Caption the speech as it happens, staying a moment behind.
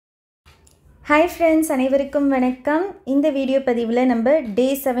Hi friends, அனைவருக்கும் வணக்கம். இந்த வீடியோ பதிவில் நம்ம டே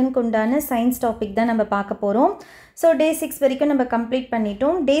 7 கொண்டான சயின்ஸ் டாபிக் தான் நம்ம பார்க்க போகிறோம். ஸோ டே 6 வரைக்கும் நம்ம கம்ப்ளீட்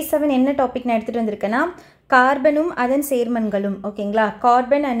பண்ணிட்டோம். டே 7 என்ன டாபிக் நான் எடுத்துகிட்டு வந்திருக்கேன்னா கார்பனும் அதன் சேர்மன்களும். ஓகேங்களா,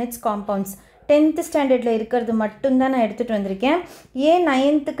 carbon and it's compounds 10th ஸ்டாண்டர்டில் இருக்கிறது மட்டும்தான் நான் எடுத்துகிட்டு வந்திருக்கேன். ஏன்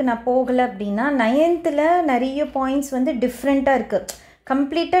 9th நான் போகலை அப்படின்னா 9th நிறைய பாயிண்ட்ஸ் வந்து டிஃப்ரெண்ட்டாக இருக்குது,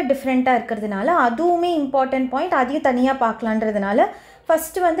 கம்ப்ளீட்டாக டிஃப்ரெண்ட்டாக இருக்கிறதுனால அதுவுமே இம்பார்ட்டன்ட் பாயிண்ட், அதையும் தனியாக பார்க்கலான்றதுனால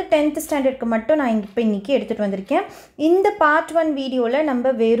ஃபஸ்ட்டு வந்து 10th ஸ்டாண்டர்டுக்கு மட்டும் நான் இப்போ இன்றைக்கி எடுத்துகிட்டு வந்திருக்கேன். இந்த பார்ட் 1 வீடியோவில் நம்ம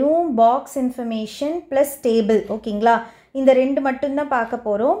வெறும் பாக்ஸ் இன்ஃபர்மேஷன் ப்ளஸ் டேபிள், ஓகேங்களா, இந்த ரெண்டு மட்டும்தான் பார்க்க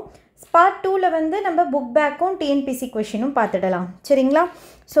போகிறோம். பார்ட் 2ல் வந்து நம்ம புக் பேக்கும் டிஎன்பிசி கொஷினும் பார்த்துடலாம், சரிங்களா.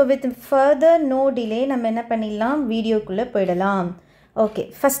 So with further no delay நம்ம என்ன பண்ணிடலாம், வீடியோக்குள்ளே போயிடலாம். ஓகே,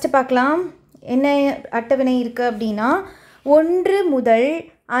 ஃபஸ்ட்டு பார்க்கலாம் என்ன அட்டவணை இருக்குது அப்படின்னா 1 முதல்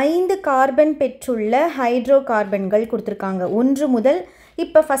 5 கார்பன் பெற்றுள்ள ஹைட்ரோ கார்பன்கள் கொடுத்துருக்காங்க. 1 முதல்,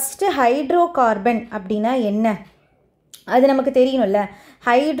 இப்போ ஃபஸ்ட்டு ஹைட்ரோ கார்பன் அப்படின்னா என்ன அது நமக்கு தெரியணும்ல.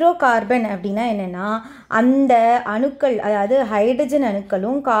 ஹைட்ரோ கார்பன் அப்படின்னா என்னென்னா அந்த அணுக்கள், அதாவது ஹைட்ரஜன்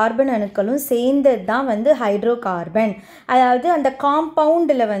அணுக்களும் கார்பன் அணுக்களும் சேர்ந்தது தான் வந்து ஹைட்ரோ கார்பன். அதாவது அந்த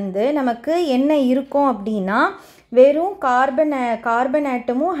காம்பவுண்டில் வந்து நமக்கு என்ன இருக்கும் அப்படின்னா வெறும் கார்பன்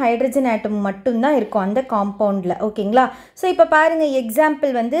ஆட்டமும் ஹைட்ரஜன் ஆட்டமும் மட்டும்தான் இருக்கும் அந்த காம்பவுண்டில், ஓகேங்களா. ஸோ இப்போ பாருங்கள்,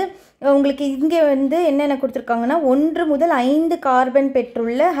 எக்ஸாம்பிள் வந்து உங்களுக்கு இங்கே வந்து என்னென்ன கொடுத்துருக்காங்கன்னா 1 முதல் 5 கார்பன்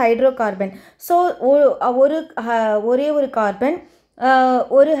பெற்றுள்ள ஹைட்ரோ கார்பன். ஸோ ஒரே ஒரு கார்பன்,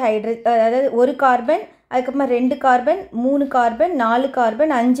 அதாவது ஒரு கார்பன், அதுக்கப்புறமா 2 கார்பன், 3 கார்பன், 4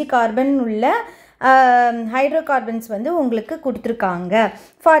 கார்பன், 5 கார்பன் உள்ள ஹைட்ரோ கார்பன்ஸ் வந்து உங்களுக்கு கொடுத்துருக்காங்க.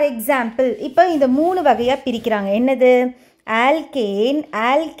 ஃபார் எக்ஸாம்பிள் இப்போ இந்த 3 வகையாக பிரிக்கிறாங்க. என்னது, ஆல்கேன்,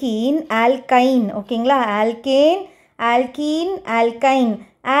 ஆல்கீன், ஆல்கைன், ஓகேங்களா. Alkane, alkene, alkyne.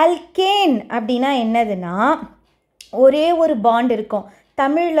 ஆல்கேன் அப்படின்னா என்னதுன்னா ஒரே ஒரு பாண்ட் இருக்கும்.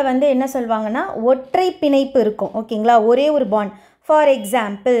 தமிழில் வந்து என்ன சொல்லுவாங்கன்னா ஒற்றை பிணைப்பு இருக்கும், ஓகேங்களா, ஒரே ஒரு பாண்ட். ஃபார்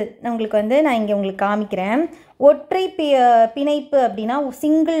எக்ஸாம்பிள் உங்களுக்கு வந்து நான் இங்கே உங்களுக்கு காமிக்கிறேன். ஒற்றை பிணைப்பு அப்படின்னா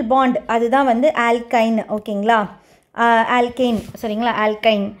சிங்கிள் பாண்ட், அதுதான் வந்து ஆல்கைன், ஓகேங்களா. ஆல்கேன், சரிங்களா,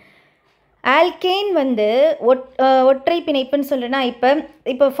 ஆல்கைன். ஆல்கேன் வந்து ஒற்றை பிணைப்புன்னு சொல்லுன்னா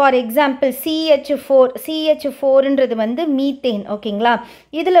இப்போ ஃபார் எக்ஸாம்பிள் CH4ன்றது வந்து மீத்தேன், ஓகேங்களா.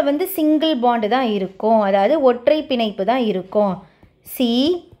 இதில் வந்து சிங்கிள் பாண்டு தான் இருக்கும், அதாவது ஒற்றை பிணைப்பு தான் இருக்கும்,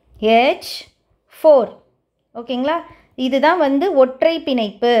 CH4, ஓகேங்களா. இதுதான் வந்து ஒற்றை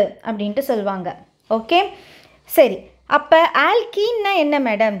பிணைப்பு அப்படின்ட்டு சொல்லுவாங்க, ஓகே. சரி, அப்போ ஆல்கீன்னா என்ன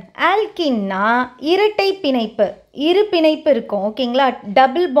மேடம், ஆல்கீன்னா இரட்டை பிணைப்பு, இரு பிணைப்பு இருக்கும், ஓகேங்களா.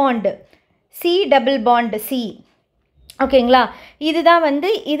 Double bond, double bond C, ஓகேங்களா. இதுதான் வந்து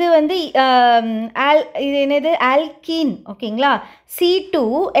இது என்னது ஆல்கீன், ஓகேங்களா.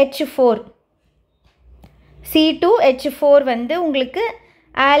 C2H4 வந்து உங்களுக்கு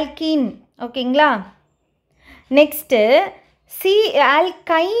ஆல்கீன், ஓகேங்களா. நெக்ஸ்ட்டு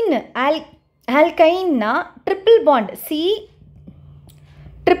ஆல்கைன்னா ட்ரிபிள் பாண்ட் C,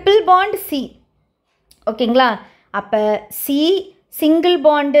 ஓகேங்களா. அப்போ C single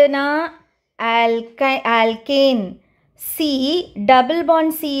பாண்டுனா alkane, C double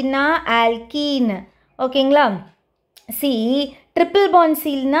bond Cனா alkene, ஓகேங்களா. C ட்ரிபிள் பாண்ட்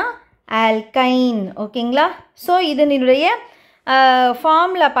Cனா ஆல்கைன், ஓகேங்களா. ஸோ இதனுடைய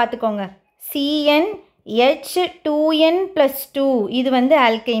ஃபார்முலா பார்த்துக்கோங்க, CnH2n+2, இது வந்து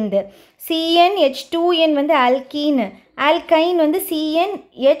ஆல்கைன். CnH2n வந்து ஆல்கீன், ஆல்கைன் வந்து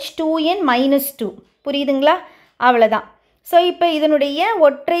CnH2n-2, புரியுதுங்களா, அவ்வளோதான். ஸோ இப்போ இதனுடைய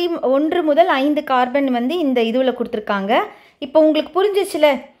 1 முதல் 5 கார்பன் வந்து இந்த இதுவில் கொடுத்துருக்காங்க. இப்போ உங்களுக்கு புரிஞ்சிச்சுல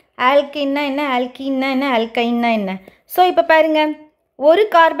ஆல்கீன்னா என்ன, ஆல்கீன்னா என்ன, ஆல்கைன்னா என்ன. ஸோ இப்போ பாருங்கள், ஒரு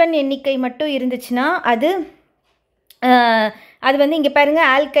கார்பன் எண்ணிக்கை மட்டும் இருந்துச்சுன்னா அது வந்து இங்கே பாருங்கள்,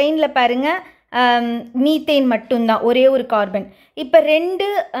 ஆல்கைனில் பாருங்கள் மீத்தேன் மட்டும்தான், ஒரே ஒரு கார்பன். இப்போ 2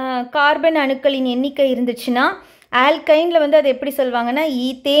 கார்பன் அணுக்களின் எண்ணிக்கை இருந்துச்சுன்னா ஆல்கைனில் வந்து அது எப்படி சொல்லுவாங்கன்னா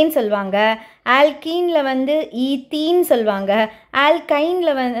ஈத்தேன் சொல்லுவாங்க, ஆல்கீனில் வந்து ஈத்தீன் சொல்லுவாங்க,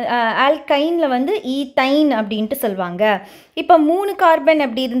 ஆல்கைனில் வந்து ஈத்தைன் அப்படின்ட்டு சொல்லுவாங்க. இப்போ 3 கார்பன்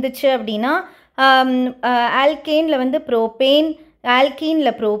அப்படி இருந்துச்சு அப்படின்னா ஆல்கேனில் வந்து ப்ரோபேன்,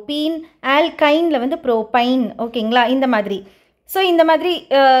 ஆல்கீனில் ப்ரோபீன், ஆல்கைனில் வந்து ப்ரோபைன், ஓகேங்களா. இந்த மாதிரி. ஸோ இந்த மாதிரி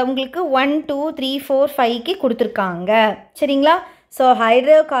உங்களுக்கு 1 2 3 4 5க்கு கொடுத்துருக்காங்க, சரிங்களா. So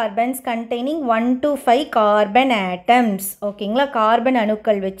hydro carbons containing 1 to 5 carbon atoms, ஓகேங்களா. கார்பன்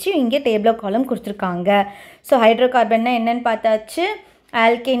அணுக்கள் வச்சு இங்கே டேபிளோ காலம் கொடுத்துருக்காங்க. ஸோ ஹைட்ரோ கார்பன்னா என்னென்னு பார்த்தாச்சு,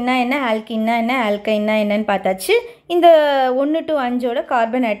 ஆல்கேன்னா என்ன, ஆல்கீன்னா என்ன, ஆல்கைன்னா என்னன்னு பார்த்தாச்சு. இந்த 1 to 5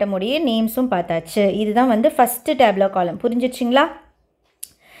 கார்பன் ஆட்டமுடைய நேம்ஸும் பார்த்தாச்சு. இதுதான் வந்து ஃபஸ்ட்டு டேபிளோ காலம், புரிஞ்சிச்சிங்களா.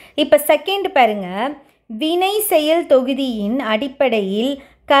 இப்போ செகண்ட் பாருங்கள், வினை செயல் தொகுதியின் அடிப்படையில்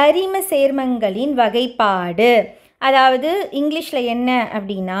கரிம சேர்மங்களின் வகைப்பாடு. அதாவது இங்கிலீஷில் என்ன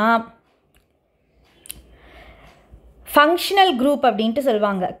அப்படின்னா ஃபங்க்ஷனல் குரூப் அப்படின்ட்டு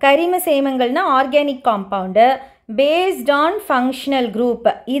சொல்லுவாங்க. கரிம சேர்மங்கள்னால் organic compound based on functional group,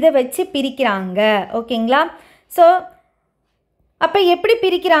 இதை வச்சு பிரிக்கிறாங்க. ஓகேங்களா? ஸோ அப்போ எப்படி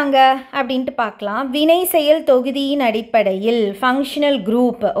பிரிக்கிறாங்க அப்படின்ட்டு பார்க்கலாம். வினை செயல் தொகுதியின் அடிப்படையில் ஃபங்க்ஷனல்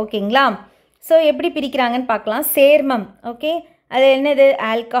குரூப். ஓகேங்களா? ஸோ எப்படி பிரிக்கிறாங்கன்னு பார்க்கலாம். சேர்மம், ஓகே, அது என்னது?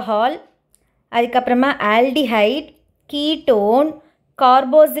 ஆல்கஹால், அதுக்கப்புறமா ஆல்டிஹைட், கீட்டோன்,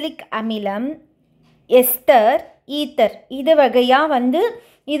 கார்போசிலிக் அமிலம், எஸ்தர், ஈத்தர், இது வகையாக வந்து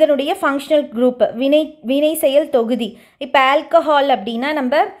இதனுடைய ஃபங்க்ஷனல் குரூப் வினை செயல் தொகுதி. இப்போ ஆல்கஹால் அப்படின்னா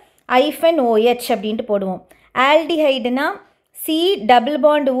நம்ம -OH அப்படின்ட்டு போடுவோம். ஆல்டிஹைடுனா C டபுள்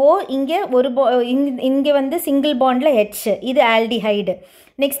பாண்ட் O, இங்கே இங்கே வந்து சிங்கிள் பாண்டில் H, இது aldehyde.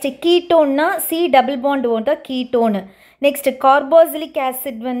 Next கீட்டோன்னா C double bond O தான் கீட்டோனு. நெக்ஸ்ட்டு கார்போசிலிக்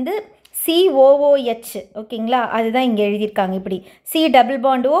ஆசிட் வந்து COOH. ஓகேங்களா? அதுதான் இங்கே எழுதியிருக்காங்க இப்படி. C டபுள்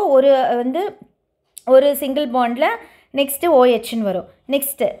பாண்ட் O ஒரு சிங்கிள் பாண்டில் நெக்ஸ்ட்டு OHன்னு வரும்.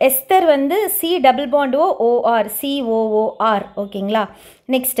 நெக்ஸ்ட்டு எஸ்தர் வந்து C double bond OR COOR. ஓகேங்களா?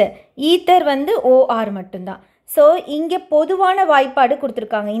 நெக்ஸ்ட்டு ஈத்தர் வந்து OR மட்டும்தான். ஸோ இங்கே பொதுவான வாய்ப்பாடு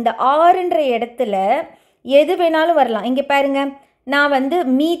கொடுத்துருக்காங்க. இந்த ஆறுன்ற இடத்துல எது வேணாலும் வரலாம். இங்கே பாருங்கள், நான் வந்து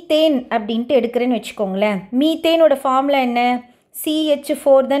மீத்தேன் அப்படின்ட்டு எடுக்கிறேன்னு வச்சுக்கோங்களேன். மீத்தேனோட ஃபார்முலா என்ன?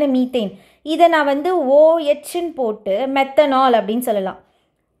 CH4 தானே மீத்தேன். இதை நான் வந்து OHன்னு போட்டு மெத்தனால் அப்படின்னு சொல்லலாம்.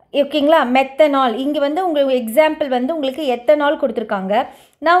 ஓகேங்களா? மெத்தனால். இங்கே வந்து உங்களுக்கு எக்ஸாம்பிள் வந்து உங்களுக்கு எத்தனால் கொடுத்துருக்காங்க.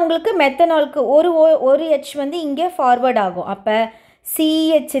 நான் உங்களுக்கு மெத்தனாலுக்கு ஒரு H வந்து இங்கே ஃபார்வர்ட் ஆகும். அப்போ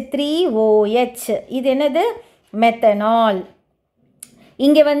CH3OH, இது என்னது? மெத்தனால்.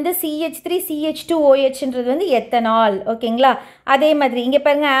 இங்கே வந்து CH3CH2OHன்றது வந்து எத்தனால். ஓகேங்களா? அதே மாதிரி இங்கே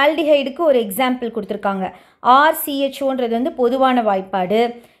பாருங்கள், ஆல்டிஹைடுக்கு ஒரு எக்ஸாம்பிள் கொடுத்துருக்காங்க. RCHOன்றது வந்து பொதுவான வாய்ப்பாடு.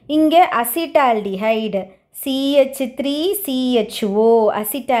 இங்கே acetaldehyde CH3CHO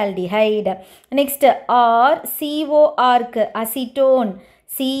acetaldehyde. Next CORக்கு acetone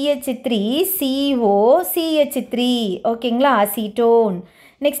CH3COCH3. ஓகேங்களா? அசிட்டோன்.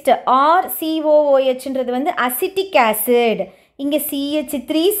 நெக்ஸ்ட்டு RCOOHன்றது வந்து அசிட்டிக் ஆசிட். இங்கே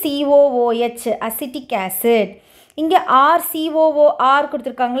CH3COOH அசிட்டிக் ஆசிட். இங்கே RCOOR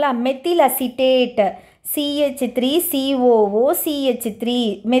கொடுத்துருக்காங்களா? Methyl acetate CH3COOCH3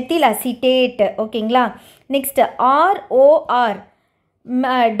 methyl acetate. ஓகேங்களா? Next ROR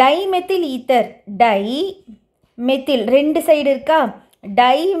dimethyl ether. Methyl ரெண்டு சைடு இருக்கா?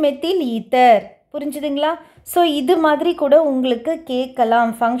 Dimethyl ether. புரிஞ்சுதுங்களா? ஸோ இது மாதிரி கூட உங்களுக்கு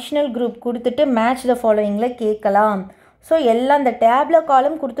கேட்கலாம். ஃபங்க்ஷனல் குரூப் கொடுத்துட்டு மேட்ச் த ஃபாலோயிங்கில் கேட்கலாம். ஸோ எல்லாம் இந்த டேப்லெட்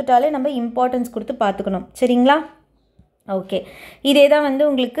காலம் கொடுத்துட்டாலே நம்ம இம்பார்ட்டன்ஸ் கொடுத்து பார்த்துக்கணும். சரிங்களா? ஓகே, இதே தான் வந்து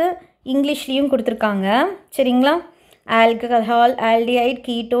உங்களுக்கு இங்கிலீஷ்லேயும் கொடுத்துருக்காங்க. சரிங்களா? Alcohol, aldehyde,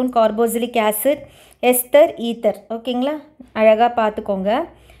 ketone, கார்போசிலிக் acid, Esther, ether. ஓகேங்களா? அழகாக பார்த்துக்கோங்க.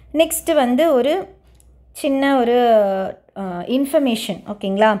 நெக்ஸ்ட்டு வந்து ஒரு சின்ன ஒரு இன்ஃபர்மேஷன்.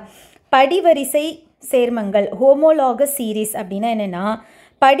 ஓகேங்களா? படிவரிசை சேர்மங்கள், ஹோமோலாகஸ் சீரீஸ் அப்படின்னா என்னென்னா,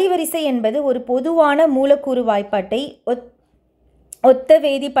 படிவரிசை என்பது ஒரு பொதுவான மூலக்கூறு வாய்ப்பாட்டை ஒத்த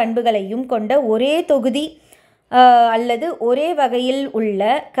வேதி பண்புகளையும் கொண்ட ஒரே தொகுதி அல்லது ஒரே வகையில் உள்ள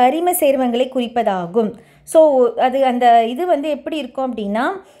கரிம சேர்மங்களை குறிப்பதாகும். ஸோ அது அந்த இது வந்து எப்படி இருக்கும் அப்படின்னா,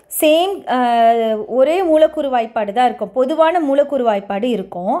 சேம் ஒரே மூலக்கூறு வாய்ப்பாடு தான் இருக்கும். பொதுவான மூலக்கூறு வாய்ப்பாடு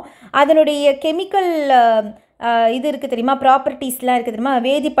இருக்கும். அதனுடைய கெமிக்கல் இது இருக்குது தெரியுமா, ப்ராப்பர்ட்டிஸ்லாம் இருக்குது தெரியுமா,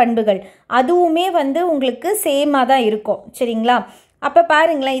 வேதி பண்புகள், அதுவுமே வந்து உங்களுக்கு சேமாக தான் இருக்கும். சரிங்களா? அப்போ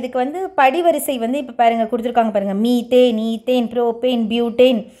பாருங்களேன், இதுக்கு வந்து படிவரிசை வந்து இப்போ பாருங்கள் கொடுத்துருக்காங்க பாருங்கள். Methane, ethane, propane,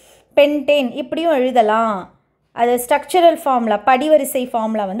 butane, pentane, இப்படியும் எழுதலாம். அது ஸ்ட்ரக்சரல் ஃபார்முலா, படிவரிசை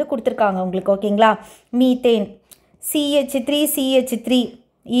ஃபார்முலா வந்து கொடுத்துருக்காங்க உங்களுக்கு. ஓகேங்களா? மீத்தேன் CH3CH3,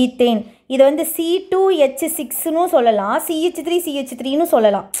 ஈத்தேன் இதை வந்து C2H6ன்னு சொல்லலாம், CH3CH3ன்னு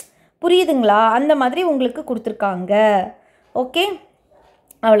சொல்லலாம். புரியுதுங்களா? அந்த மாதிரி உங்களுக்கு கொடுத்துருக்காங்க. ஓகே,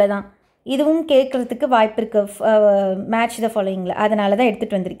 அவ்வளோதான். இதுவும் கேட்குறதுக்கு வாய்ப்பு இருக்குது மேட்ச் த ஃபாலோயிங்கில், அதனால தான்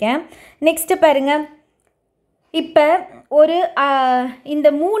எடுத்துகிட்டு வந்திருக்கேன். நெக்ஸ்ட்டு பாருங்கள், இப்போ ஒரு இந்த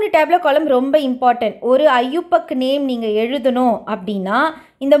 3 டேப்லெட் காலம் ரொம்ப இம்பார்ட்டன்ட். ஒரு ஐயுப்பக் நேம் நீங்கள் எழுதணும் அப்படின்னா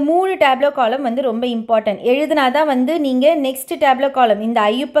இந்த 3 டேப்லெட் காலம் வந்து ரொம்ப இம்பார்ட்டன்ட். எழுதுனா தான் வந்து நீங்கள் நெக்ஸ்ட் டேப்லெட் காலம் இந்த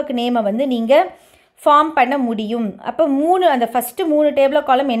ஐயுப்பக் நேமை வந்து நீங்கள் ஃபார்ம் பண்ண முடியும். அப்போ அந்த ஃபஸ்ட்டு 3 டேப்லெட்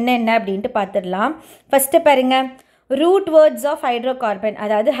காலம் என்னென்ன அப்படின்ட்டு பார்த்துடலாம். ஃபஸ்ட்டு பாருங்கள், ரூட் வேர்ட்ஸ் ஆஃப் ஹைட்ரோகார்பன்,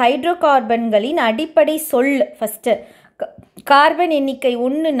 அதாவது ஹைட்ரோகார்பன்களின் அடிப்படை சொல். ஃபஸ்ட்டு கார்பன் எண்ணிக்கை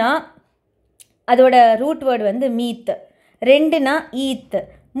 1னா அதோட ரூட் வேர்டு வந்து மீத், 2னா Eid,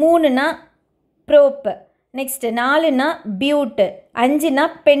 3னா probe, next 4னா பியூட், 5னா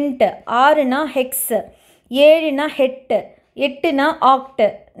pent, 6னா hex, 7னா head, 8னா act,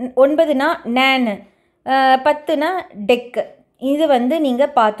 9னா நேனு, 10னா டெக்கு. இது வந்து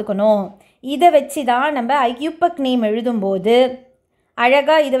நீங்கள் பார்த்துக்கணும். இதை வச்சு தான் நம்ம ஐயூபக் நேம் எழுதும்போது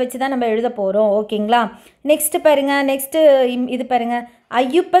அழகாக இதை வச்சு தான் நம்ம எழுத போகிறோம். ஓகேங்களா? நெக்ஸ்ட்டு பாருங்கள், நெக்ஸ்ட்டு இது பாருங்கள்,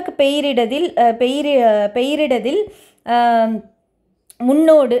 ஐயூபக் பெயரிடதில்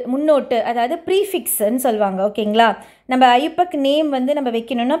முன்னோட்டு அதாவது ப்ரீஃபிக்ஸ்ன்னு சொல்லுவாங்க. ஓகேங்களா? நம்ம ஐயூபக் நேம் வந்து நம்ம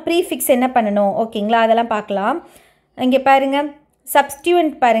வைக்கணும்னா ப்ரீஃபிக்ஸ் என்ன பண்ணணும்? ஓகேங்களா? அதெல்லாம் பார்க்கலாம். இங்கே பாருங்கள்,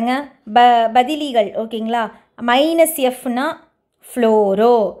 சப்ஸ்டியூண்ட் பாருங்கள், பதிலிகள். ஓகேங்களா? -Fனா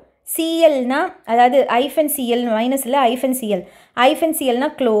ஃப்ளோரோ, சிஎல்னா அதாவது -Cl மைனஸ் இல்லை -Cl, -Clனா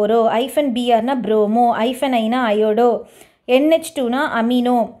chloro, -Brனா promo, -Iனா iodo, NH2னா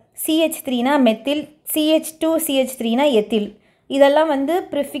amino, CH3னா methyl, CH2CH3னா ethyl. இதெல்லாம் வந்து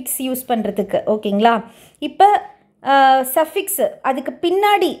ப்ரிஃபிக்ஸ் யூஸ் பண்ணுறதுக்கு. ஓகேங்களா? இப்போ சஃபிக்ஸ் அதுக்கு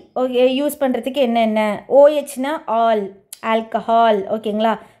பின்னாடி யூஸ் பண்ணுறதுக்கு என்னென்ன? OHனா ஆல், ஆல்கஹால்.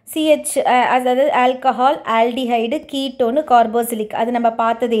 ஓகேங்களா? CH அதாவது ஆல்கஹால், ஆல்டிஹைடு, கீட்டோனு, கார்போசிலிக். அது நம்ம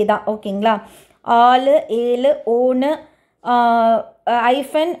பார்த்ததே தான். ஓகேங்களா? ஆலு, ஏழு, ஓனு,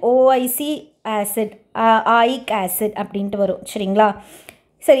 OIC ஆசிட், ஆயிக் ஆசிட் அப்படின்ட்டு வரும். சரிங்களா?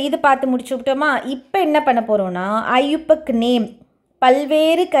 சரி, இது பார்த்து முடிச்சு விட்டோமா? இப்போ என்ன பண்ண போகிறோன்னா, ஐயூபக் நேம்,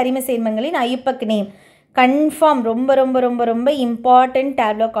 பல்வேறு கரிம சேர்மங்களின் ஐயூபக் நேம் கன்ஃபார்ம், ரொம்ப ரொம்ப ரொம்ப ரொம்ப இம்பார்ட்டன்ட்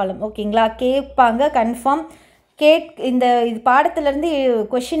டேப்லோ காலம். ஓகேங்களா? கேட்பாங்க கன்ஃபார்ம். இந்த இது பாடத்துலேருந்து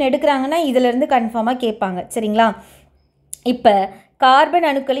கொஷின் எடுக்கிறாங்கன்னா இதிலேருந்து கன்ஃபார்மாக கேட்பாங்க. சரிங்களா? இப்போ கார்பன்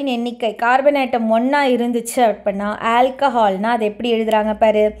அணுக்களின் எண்ணிக்கை, கார்பன் ஆட்டம் 1 இருந்துச்சு அப்படின்னா ஆல்கஹால்னால் அது எப்படி எழுதுகிறாங்க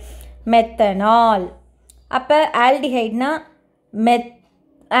பாரு, மெத்தனால். அப்போ ஆல்டிஹைட்னா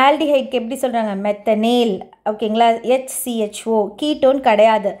ஆல்டிஹைட்க்கு எப்படி சொல்கிறாங்க? மெத்தனேல். ஓகேங்களா? HCHO. கீட்டோன்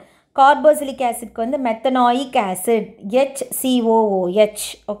கிடையாது. கார்போசிலிக் ஆசிட்க்கு வந்து மெத்தனாயிக் ஆசிட், HCOOH.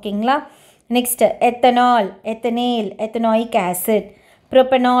 ஓகேங்களா? Next ethanol, எத்தனேல், ethanoic acid.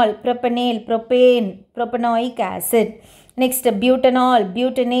 ப்ரோப்பனால், ப்ரோப்பனேல், propane, ப்ரோப்பனாயிக் acid. Next butanol,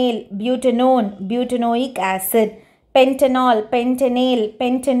 பியூட்டனேல், butanone, butanoic acid. Pentanol, பென்டனேல்,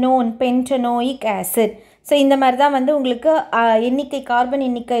 பென்டனோன், பென்டனோயிக் acid. So இந்த மாதிரி தான் வந்து உங்களுக்கு எண்ணிக்கை, கார்பன்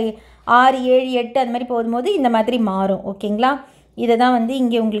எண்ணிக்கை 6, 7, 8 அது மாதிரி போகும்போது இந்த மாதிரி மாறும். ஓகேங்களா? இதை தான் வந்து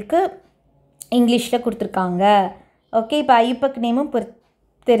இங்கே உங்களுக்கு இங்கிலீஷில் கொடுத்துருக்காங்க. ஓகே, இப்போ ஐயூபக் நேமும்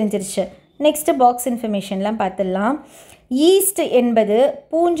தெரிஞ்சிருச்சு. நெக்ஸ்ட்டு பாக்ஸ் இன்ஃபர்மேஷன்லாம் பார்த்துடலாம். ஈஸ்ட் என்பது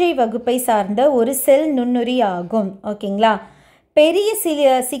பூஞ்சை வகுப்பை சார்ந்த ஒரு செல் நுண்ணுரி ஆகும். ஓகேங்களா? பெரிய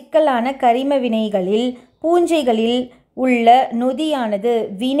சிக்கலான கரிம வினைகளில் பூஞ்சைகளில் உள்ள நொதியானது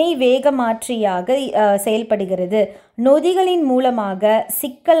வினை வேகமாற்றியாக செயல்படுகிறது. நொதிகளின் மூலமாக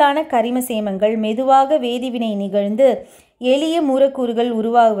சிக்கலான கரிம சேர்மங்கள் மெதுவாக வேதிவினை நிகழ்ந்து எளிய மூலக்கூறுகள்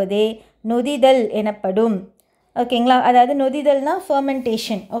உருவாகுவதே நொதிதல் எனப்படும். ஓகேங்களா? அதாவது நொதிதல்னா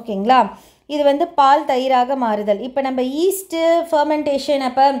ஃபர்மெண்டேஷன். ஓகேங்களா? இது வந்து பால் தயிராக மாறுதல். இப்போ நம்ம ஈஸ்ட்டு ஃபர்மெண்டேஷன்,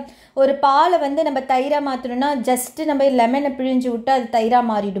 அப்போ ஒரு பாலை வந்து நம்ம தயிராக மாற்றணும்னா ஜஸ்ட்டு நம்ம லெமனை பிழிஞ்சு விட்டு அது தயிராக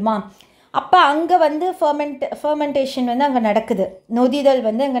மாறிடுமா? அப்போ அங்கே வந்து ஃபர்மெண்டேஷன் வந்து அங்கே நடக்குது, நொதிதல்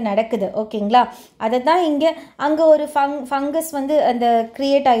வந்து அங்கே நடக்குது. ஓகேங்களா? அதை தான் இங்கே அங்கே ஒரு ஃபங்கஸ் வந்து அந்த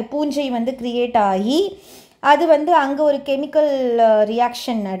க்ரியேட் ஆகி, பூஞ்சை வந்து க்ரியேட் ஆகி அது வந்து அங்கே ஒரு கெமிக்கல்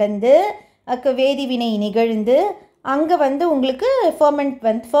ரியாக்ஷன் நடந்து வேதிவினை நிகழ்ந்து அங்கே வந்து உங்களுக்கு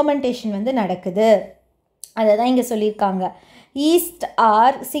ஃபர்மெண்டேஷன் வந்து நடக்குது. அதை தான் இங்கே சொல்லியிருக்காங்க. East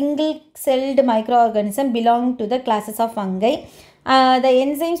R single celled micro organism belong to the classes of fungi. The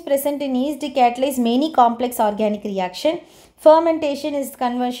enzymes present in yeast catalyze many complex organic reaction. Fermentation is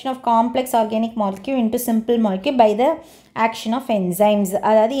conversion of complex organic molecule into simple molecule by the action of enzymes.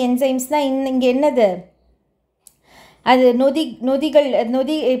 அதாவது என்சைம்ஸ்னால் இங்கே என்னது? அது நொதிகள்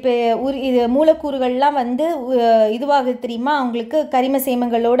இப்போ இது மூலக்கூறுகள்லாம் வந்து இதுவாக தெரியுமா உங்களுக்கு? கரிம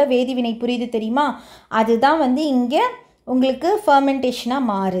சேர்மங்களோட வேதிவினை புரியுது தெரியுமா? அதுதான் வந்து இங்கே உங்களுக்கு ஃபர்மெண்டேஷனாக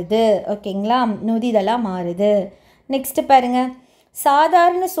மாறுது. ஓகேங்களா? நொதிதலாக மாறுது. நெக்ஸ்ட்டு பாருங்கள்,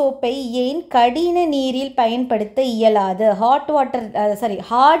 சாதாரண சோப்பை ஏன் கடின நீரில் பயன்படுத்த இயலாது? ஹார்ட்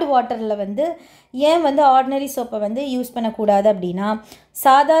வாட்டரில் வந்து ஏன் வந்து ஆர்டினரி சோப்பை வந்து யூஸ் பண்ணக்கூடாது அப்படின்னா,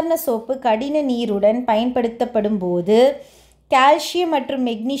 சாதாரண சோப்பு கடின நீருடன் பயன்படுத்தப்படும் போது கால்சியம் மற்றும்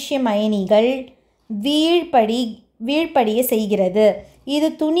மெக்னீசியம் அயனிகள் வீழ்படிய செய்கிறது. இது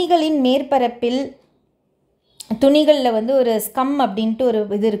துணிகளின் மேற்பரப்பில், துணிகளில் வந்து ஒரு ஸ்கம் அப்படின்ட்டு ஒரு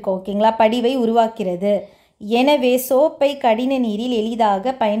இது இருக்கும். ஓகேங்களா? படிவை உருவாக்கிறது. எனவே சோப்பை கடின நீரில்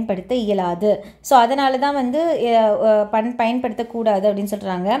எளிதாக பயன்படுத்த இயலாது. ஸோ அதனால தான் வந்து பயன்படுத்தக்கூடாது அப்படின்னு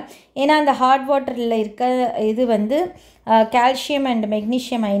சொல்கிறாங்க. ஏன்னா அந்த ஹாட் வாட்டரில் இருக்க இது வந்து கால்சியம் அண்ட்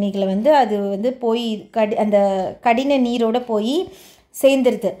மெக்னீசியம் அயனிகளை வந்து அது வந்து போய் அந்த கடின நீரோடு போய்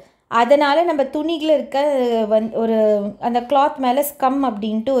சேர்ந்துருது. அதனால் நம்ம துணிகளில் இருக்க ஒரு அந்த கிளாத் மேலே ஸ்கம்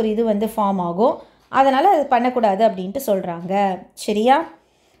அப்படின்ட்டு ஒரு இது வந்து ஃபார்ம் ஆகும். அதனால் அது பண்ணக்கூடாது அப்படின்ட்டு சொல்கிறாங்க. சரியா?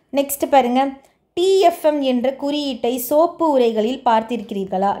 நெக்ஸ்ட் பாருங்கள், TFM என்ற குறியீட்டை சோப்பு உரைகளில்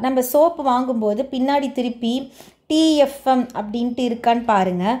பார்த்திருக்கிறீர்களா? நம்ம சோப்பு வாங்கும்போது பின்னாடி திருப்பி TFM அப்படின்ட்டு இருக்கான்னு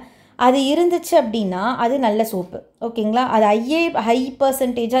பாருங்கள். அது இருந்துச்சு அப்படின்னா அது நல்ல சோப்பு. ஓகேங்களா? அது ஹை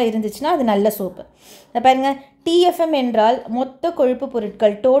பர்சன்டேஜாக இருந்துச்சுன்னா அது நல்ல சோப்பு. பாருங்கள், TFM என்றால் மொத்த கொழுப்பு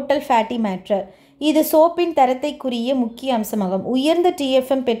பொருட்கள், டோட்டல் ஃபேட்டி மேட்டர். இது சோப்பின் தரத்தைக்குரிய முக்கிய அம்சமாகும். உயர்ந்த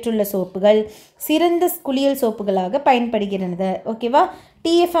TFM பெற்றுள்ள சோப்புகள் சிறந்த குளியல் சோப்புகளாக பயன்படுகிறது. ஓகேவா?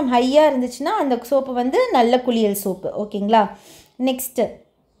 TFM ஹையாக இருந்துச்சுன்னா அந்த சோப்பு வந்து நல்ல குளியல் சோப்பு. ஓகேங்களா? நெக்ஸ்ட்டு,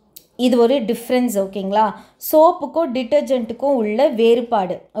 இது ஒரு டிஃப்ரென்ஸ். ஓகேங்களா? சோப்புக்கும் டிட்டர்ஜென்ட்டுக்கும் உள்ள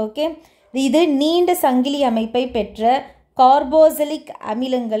வேறுபாடு. ஓகே, இது நீண்ட சங்கிலி அமைப்பை பெற்ற கார்போக்சிலிக்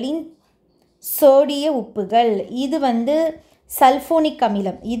அமிலங்களின் சோடிய உப்புகள். இது வந்து சல்ஃபோனிக்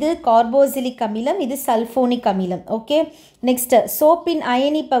அமிலம். இது கார்போக்சிலிக் அமிலம், இது சல்ஃபோனிக் அமிலம். ஓகே, நெக்ஸ்ட், சோப்பின்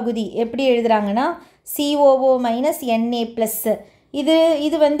அயனி பகுதி எப்படி எழுதுறாங்கன்னா COO -Na+.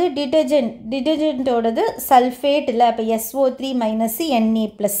 இது வந்து டிட்டர்ஜென்ட்டோடது சல்ஃபேட் இல்லை, அப்போ SO3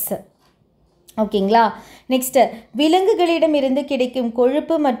 -Na+. ஓகேங்களா? நெக்ஸ்ட்டு, விலங்குகளிடமிருந்து கிடைக்கும்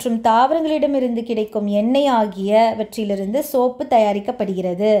கொழுப்பு மற்றும் தாவரங்களிடமிருந்து கிடைக்கும் எண்ணெய் ஆகியவற்றிலிருந்து சோப்பு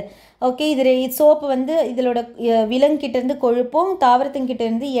தயாரிக்கப்படுகிறது. ஓகே, சோப்பு வந்து இதோட விலங்குகிட்டேருந்து கொழுப்பும்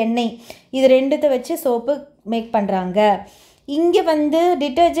தாவரத்துங்கிட்டேருந்து எண்ணெய், இது ரெண்டுத்தை வச்சு சோப்பு மேக் பண்ணுறாங்க. இங்கே வந்து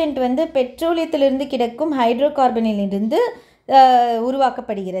டிட்டர்ஜென்ட் வந்து பெட்ரோலியத்திலிருந்து கிடைக்கும் ஹைட்ரோகார்பனிலிருந்து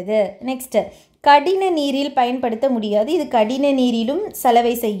உருவாக்கப்படுகிறது. நெக்ஸ்ட்டு, கடின நீரில் பயன்படுத்த முடியாது. இது கடின நீரிலும்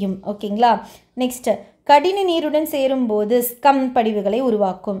சலவை செய்யும். ஓகேங்களா? நெக்ஸ்ட்டு, கடின நீருடன் சேரும்போது ஸ்கம் படிவுகளை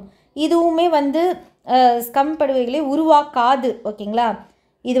உருவாக்கும். இதுவுமே வந்து ஸ்கம் படிவுகளை உருவாக்காது. ஓகேங்களா?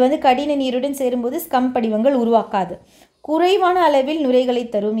 இது வந்து கடின நீருடன் சேரும்போது ஸ்கம் படிவங்கள் உருவாக்காது. குறைவான அளவில் நுரைகளை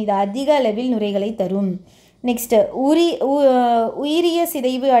தரும். இது அதிக அளவில் நுரைகளை தரும். நெக்ஸ்ட்டு, உயிரிய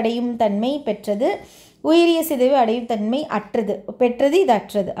சிதைவு அடையும் தன்மை பெற்றது. உயிரிய சிதைவு அடையும் தன்மை பெற்றது, இது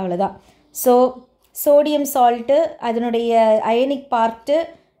அற்றது. அவ்வளோதான். ஸோ சோடியம் சால்ட்டு அதனுடைய அயனிக் பார்ட்டு,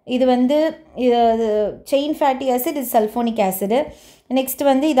 இது வந்து செயின் ஃபேட்டி ஆசிட், இது சல்ஃபோனிக் ஆசிடு. நெக்ஸ்ட்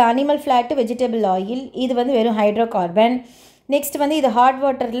வந்து இது அனிமல் ஃப்ளாட்டு, வெஜிடபிள் ஆயில், இது வந்து வெறும் ஹைட்ரோகார்பன். நெக்ஸ்ட் வந்து இது ஹாட்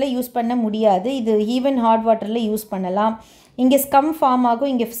வாட்டரில் யூஸ் பண்ண முடியாது. இது ஈவன் ஹாட் வாட்டரில் யூஸ் பண்ணலாம். இங்கே ஸ்கம் ஃபார்ம்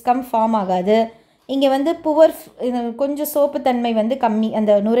ஆகும், இங்கே ஸ்கம் ஃபார்ம் ஆகாது. இங்கே வந்து கொஞ்சம் சோப்பு தன்மை வந்து கம்மி,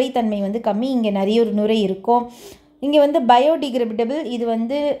 அந்த நுரை தன்மை வந்து கம்மி. இங்கே நிறைய ஒரு நுரை இருக்கும். இங்கே வந்து பயோடிகிரேடபிள், இது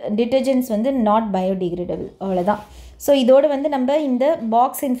வந்து டிட்டர்ஜென்ட்ஸ் வந்து நாட் பயோடிகிரேடபிள். அவ்வளோதான். ஸோ இதோடு வந்து நம்ம இந்த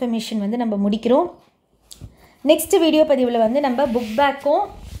பாக்ஸ் இன்ஃபர்மேஷன் வந்து நம்ம முடிக்கிறோம். நெக்ஸ்ட் வீடியோ பதிவில் வந்து நம்ம புக் பேக்கும்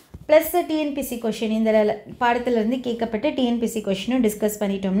ப்ளஸ் TNPC கொஷின், இந்த பாடத்திலேருந்து கேட்கப்பட்ட TNPC கொஷினும் டிஸ்கஸ்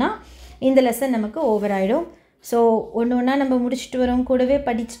பண்ணிட்டோம்னா இந்த லெசன் நமக்கு ஓவர் ஆகிடும். ஸோ ஒன்று ஒன்றா நம்ம முடிச்சுட்டு வரோம். கூடவே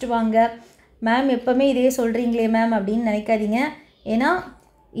படிச்சுட்டு வாங்க. மேம் எப்போவுமே இதே சொல்கிறீங்களே மேம் அப்படின்னு நினைக்காதீங்க. ஏன்னா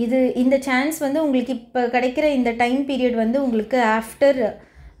இந்த சான்ஸ் வந்து உங்களுக்கு இப்போ கிடைக்கிற இந்த டைம் பீரியட் வந்து உங்களுக்கு ஆஃப்டர்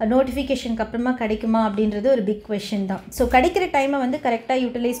நோட்டிஃபிகேஷனுக்கு அப்புறமா கிடைக்குமா அப்படின்றது ஒரு பிக் கொஷின் தான். ஸோ கிடைக்கிற டைமை வந்து கரெக்டாக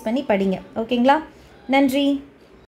யூட்டிலைஸ் பண்ணி படிங்க. ஓகேங்களா? நன்றி.